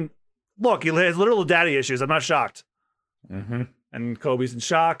 I mean, look, he has little daddy issues. I'm not shocked. Mm-hmm. And Kobe's in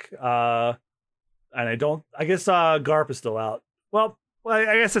shock. And I guess Garp is still out. Well,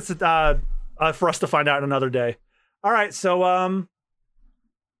 I guess it's for us to find out another day. All right, so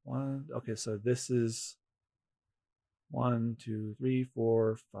okay, so this is 1, 2, 3,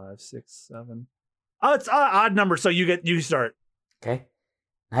 4, 5, 6, 7. Oh, it's an odd number, so you start. Okay.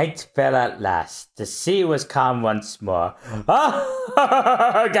 Night fell at last. The sea was calm once more. The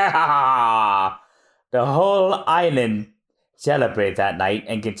whole island celebrated that night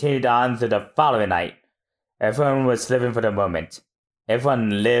and continued on to the following night. Everyone was living for the moment.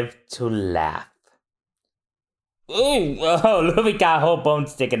 Everyone lived to laugh. Ooh, oh, Luffy got a whole bone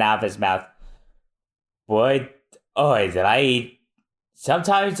sticking out of his mouth. Boy, did I eat.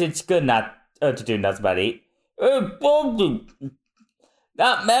 Sometimes it's good not to do nothing but eat.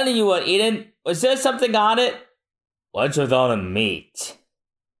 That melon you were eating, was there something on it? What's with all the meat?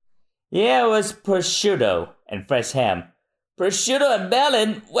 Yeah, it was prosciutto and fresh ham. Prosciutto and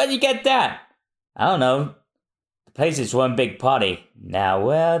melon? Where'd you get that? I don't know. The place is one big party. Now,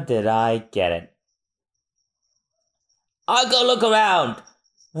 where did I get it? I'll go look around.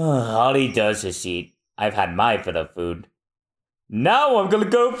 All he does is eat. I've had my fill of food. Now I'm gonna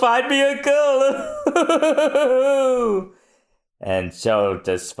go find me a girl. And so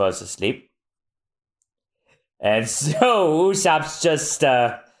just supposed to sleep. And so Usopp's just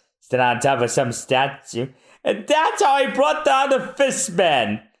stood on top of some statue. And that's how I brought down the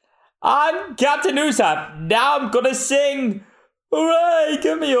Fistman. I'm Captain Usopp. Now I'm gonna sing. Hooray,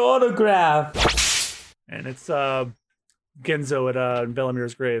 give me your autograph. And it's Genzo at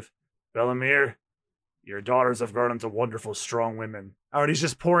Bellamir's grave. Bellamir, your daughters have grown into wonderful, strong women. Oh, and he's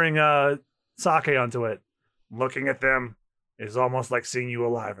just pouring sake onto it. Looking at them is almost like seeing you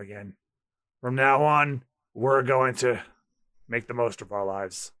alive again. From now on, we're going to make the most of our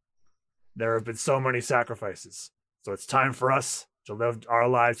lives. There have been so many sacrifices, so it's time for us to live our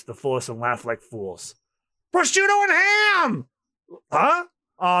lives to the fullest and laugh like fools. Prosciutto and ham! Huh?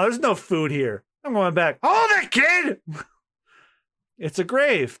 Oh, there's no food here. I'm going back. Hold it, kid! It's a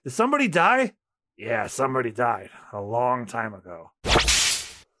grave. Did somebody die? Yeah, somebody died a long time ago.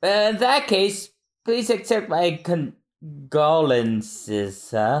 In that case, please accept my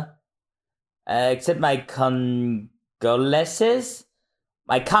condolences, huh? Accept my condolences?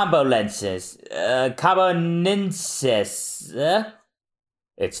 My combo lenses. Condolences.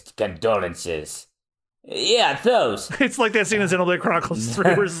 It's condolences. Yeah, those. It's like that scene in Xenoblade Chronicles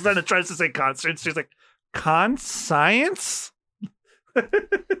 3 where Senna tries to say conscience. She's like, science?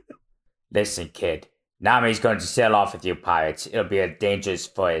 Listen, kid. Nami's going to sail off with you pirates. It'll be a dangerous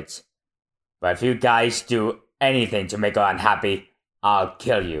voyage. But if you guys do anything to make her unhappy, I'll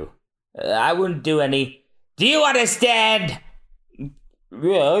kill you. I wouldn't do any. Do you understand?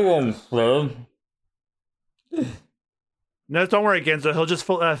 Yeah, I understand. No, don't worry, Genzo. He'll just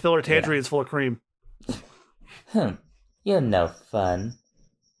fill her tangerines full of cream. You're no fun.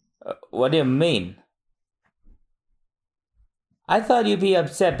 What do you mean? I thought you'd be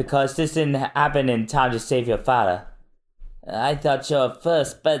upset because this didn't happen in time to save your father. I thought so at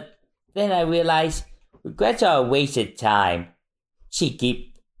first, but then I realized regrets are a wasted time.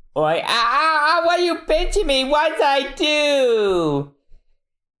 Cheeky. Oi, why are you pinching me? What did I do?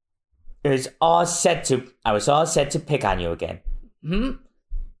 I was all set to pick on you again.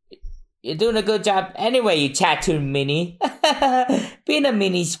 You're doing a good job anyway, you tattooed mini. Being a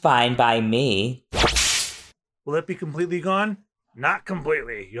mini's fine by me. Will it be completely gone? Not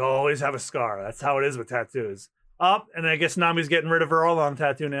completely. You'll always have a scar. That's how it is with tattoos. And I guess Nami's getting rid of her Arlong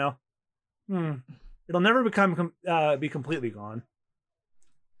tattoo now. It'll never be completely gone.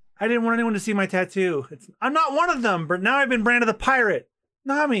 I didn't want anyone to see my tattoo. I'm not one of them, but now I've been branded a pirate.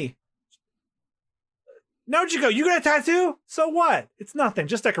 Nami. Nojiko, you got a tattoo? So what? It's nothing,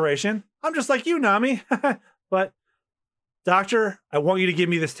 just decoration. I'm just like you, Nami. But, Doctor, I want you to give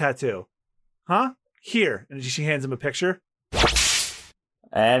me this tattoo. Huh? Here. And she hands him a picture.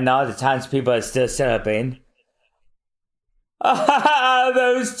 And all the townspeople are still celebrating.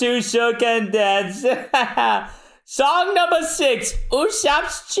 Those two sure can dance. Song number 6,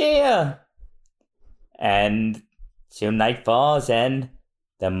 Usopp's Cheer. And soon night falls, and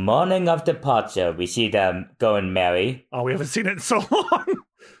the morning of departure, we see them go and marry. Oh, we haven't seen it in so long.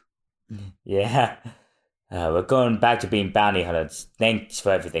 Yeah. We're going back to being bounty hunters. Thanks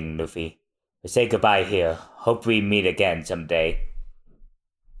for everything, Luffy. We say goodbye here. Hope we meet again someday.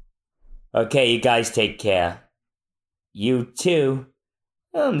 Okay, you guys take care. You too.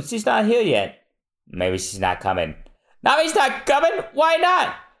 She's not here yet. Maybe she's not coming. Nami's not coming? Why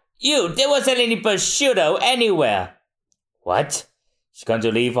not? There wasn't any prosciutto anywhere. What? She's going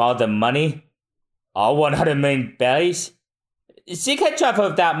to leave all the money? All 100 million berries? She can't travel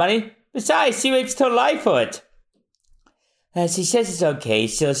with that money. Besides, she waits till life for it. She says it's okay.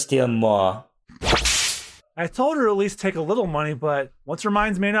 She'll steal more. I told her to at least take a little money, but once her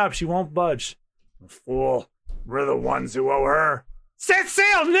mind's made up, she won't budge. Fool. We're the ones who owe her. Set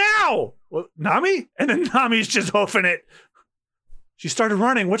sail now! Well, Nami? And then Nami's just hoofing it. She started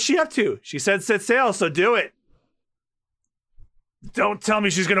running. What's she up to? She said set sail, so do it. Don't tell me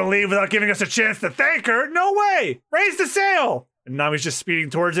she's going to leave without giving us a chance to thank her. No way. Raise the sail. And Nami's just speeding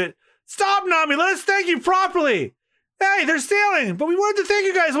towards it. Stop, Nami. Let us thank you properly. Hey, they're sailing, but we wanted to thank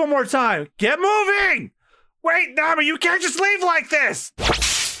you guys one more time. Get moving. Wait, Nami, you can't just leave like this.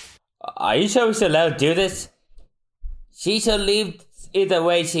 Are you sure we should let her do this? She should leave either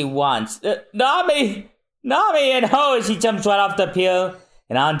way she wants. Nami! And she jumps right off the pier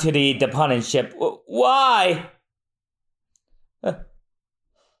and onto the departing ship. Why?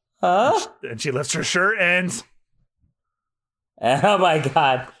 Huh? And she lifts her shirt and... Oh my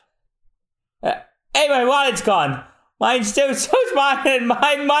god. Hey, my wallet's gone. Mine's too. So's mine, and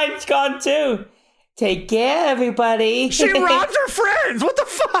mine's gone too. Take care, everybody. She robbed her friends. What the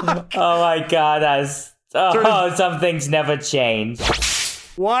fuck? Oh my god, some things never change.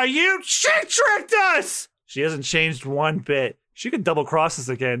 Why she tricked us. She hasn't changed one bit. She could double cross us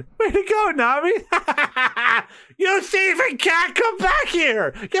again. Way to go, Nami. You thieving cat, come back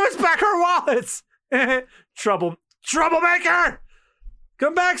here. Give us back our wallets. Troublemaker.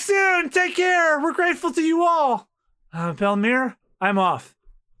 Come back soon. Take care. We're grateful to you all. Belmir, I'm off.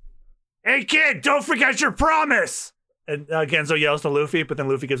 Hey, kid, don't forget your promise. And Genzo yells to Luffy, but then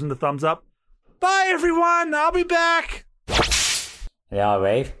Luffy gives him the thumbs up. Bye, everyone. I'll be back. All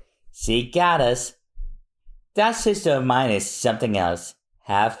right. She got us. That sister of mine is something else.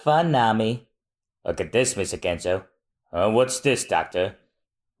 Have fun, Nami. Look at this, Mr. Genzo. What's this, Doctor?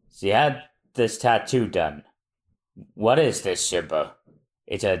 She had this tattoo done. What is this, Shimba?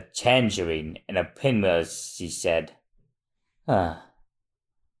 It's a tangerine and a pinwheel, she said. Huh.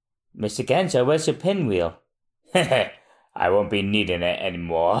 Mr. Genzo, where's your pinwheel? I won't be needing it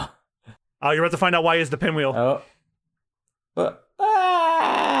anymore. Oh, you're about to find out why he has the pinwheel.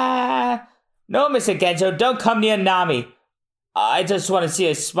 No, Mr. Genzo, don't come near Nami. I just want to see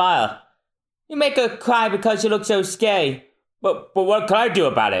her smile. You make her cry because you look so scary. But what can I do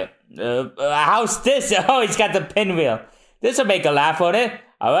about it? How's this? Oh, he's got the pinwheel. This'll make her laugh, won't it?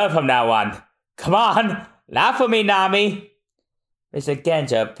 I will from now on. Come on, laugh for me, Nami. Mr.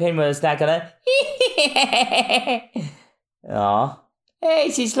 Genzo, pinwheel's not gonna... Aw.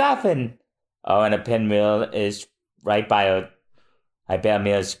 Hey, she's laughing. Oh, and a pinwheel is right by her...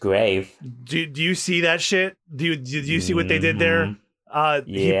 Belmir's grave. Do you see that shit? Do you see what they did there?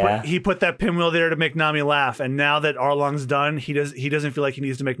 Yeah. He put that pinwheel there to make Nami laugh, and now that Arlong's done, he doesn't feel like he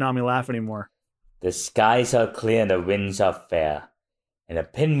needs to make Nami laugh anymore. The skies are clear and the winds are fair, and the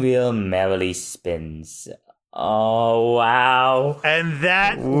pinwheel merrily spins. Oh, wow. And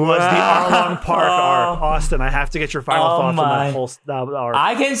that was the Arlong Park arc. Austin, I have to get your final thoughts on that whole arc.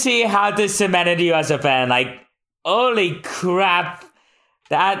 I can see how this cemented you as a fan. Like, holy crap.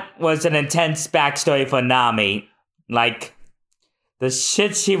 That was an intense backstory for Nami. Like, the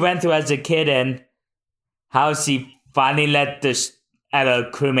shit she went through as a kid and how she finally let her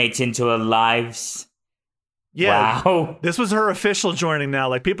crewmates into her lives. Yeah. Wow. This was her official joining now.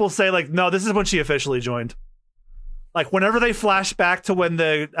 Like, people say, like, no, this is when she officially joined. Like, whenever they flash back to when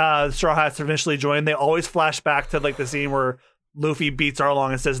the Straw Hats initially joined, they always flash back to, like, the scene where Luffy beats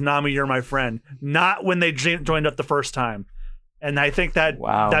Arlong and says, Nami, you're my friend. Not when they joined up the first time. And I think that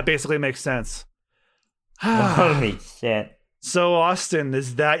that basically makes sense. Holy shit. So, Austin,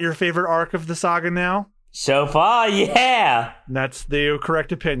 is that your favorite arc of the saga now? So far, yeah. That's the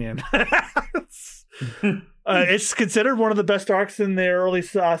correct opinion. It's considered one of the best arcs in the early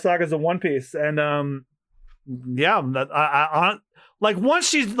sagas of One Piece. And, once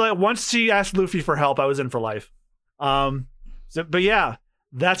she asked Luffy for help, I was in for life. But yeah,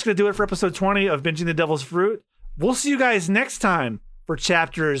 that's going to do it for episode 20 of Binging the Devil's Fruit. We'll see you guys next time for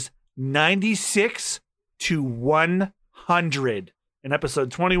chapters 96 to 100 in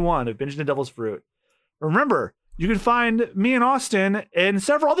episode 21 of Binging the Devil's Fruit. Remember, you can find me and Austin in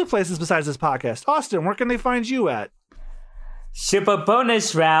several other places besides this podcast. Austin, where can they find you at? Super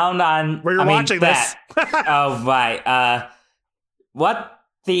bonus round on... Where you're watching this. Oh, right. What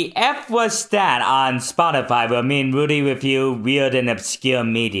the F was that on Spotify where me and Rudy review weird and obscure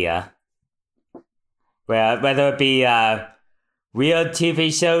media? Whether it be weird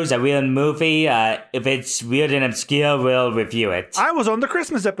TV shows, a weird movie, if it's weird and obscure, we'll review it. I was on the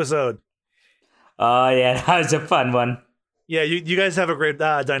Christmas episode. Oh, yeah, that was a fun one. Yeah, you guys have a great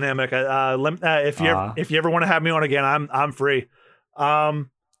dynamic. If you ever want to have me on again, I'm free. And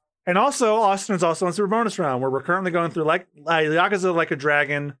also, Austin is also on Super Bonus Round, where we're currently going through Yakuza Like a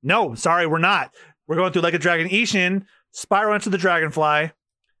Dragon. No, sorry, we're not. We're going through Like a Dragon Ishin, Spyro Into the Dragonfly,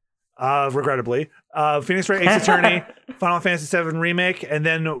 regrettably. Phoenix Wright Ace Attorney, Final Fantasy VII Remake, and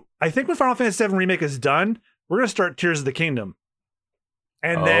then I think when Final Fantasy VII Remake is done, we're going to start Tears of the Kingdom.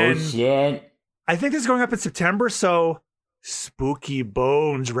 And then shit. I think this is going up in September, so Spooky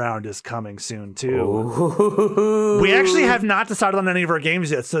Bones round is coming soon too. Ooh. We actually have not decided on any of our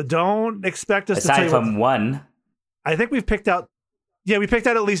games yet, so don't expect us to tell Aside you from one. I think we've picked out we've picked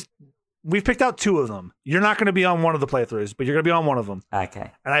out 2 of them. You're not going to be on one of the playthroughs, but you're going to be on one of them.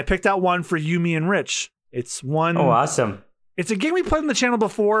 Okay. And I picked out one for you, me, and Rich. It's one. Oh, awesome. It's a game we played on the channel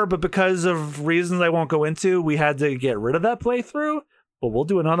before, but because of reasons I won't go into, we had to get rid of that playthrough. But we'll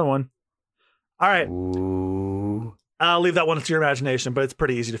do another one. All right. Ooh. I'll leave that one to your imagination, but it's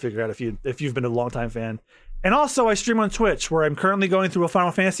pretty easy to figure out if you've been a longtime fan. And also, I stream on Twitch, where I'm currently going through a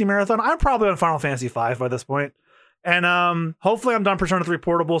Final Fantasy marathon. I'm probably on Final Fantasy V by this point. And hopefully I'm done Persona 3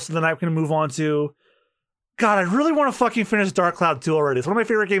 Portable, so then I can move on to... God, I really want to fucking finish Dark Cloud 2 already. It's one of my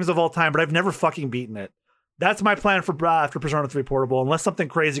favorite games of all time, but I've never fucking beaten it. That's my plan for Persona 3 Portable, unless something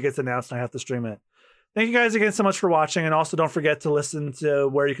crazy gets announced and I have to stream it. Thank you guys again so much for watching, and also don't forget to listen to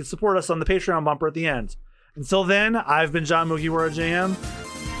where you can support us on the Patreon bumper at the end. Until then, I've been John Mugiwara JM.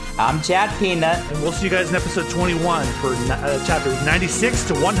 I'm Chad Peanut. And we'll see you guys in episode 21 for chapters 96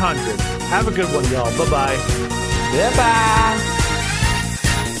 to 100. Have a good one, y'all. Bye-bye. Goodbye.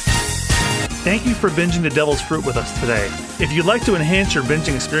 Thank you for binging The Devil's Fruit with us today. If you'd like to enhance your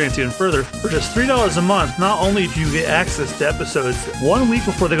binging experience even further, for just $3 a month, not only do you get access to episodes 1 week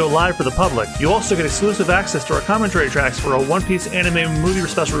before they go live for the public, you also get exclusive access to our commentary tracks for our One Piece anime movie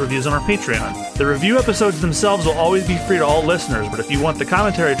special reviews on our Patreon. The review episodes themselves will always be free to all listeners, but if you want the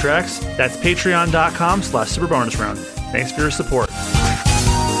commentary tracks, that's patreon.com/superbonusround. Thanks for your support.